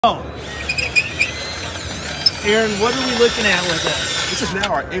Oh, Aaron, what are we looking at with this? This is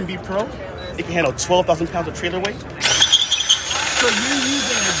now our MB Pro. It can handle 12,000 pounds of trailer weight. So you're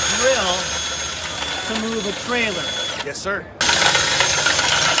using a drill to move a trailer. Yes, sir.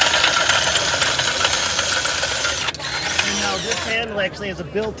 And now this handle actually has a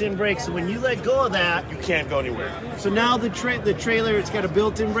built-in brake, so when you let go of that, You can't go anywhere. so now the trailer, it's got a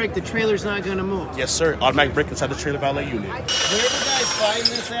built-in brake, the trailer's not going to move. Yes, sir. Automatic brake inside the trailer valet unit. Where do you guys find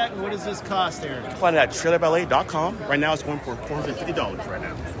this at, and what does this cost, Aaron? Find it at trailervalet.com. Right now it's going for $450 right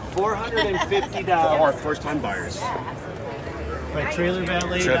now. $450. For our first-time buyers. By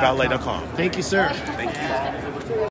trailervalet.com. Trailervalet.com. Thank you, sir. Thank you.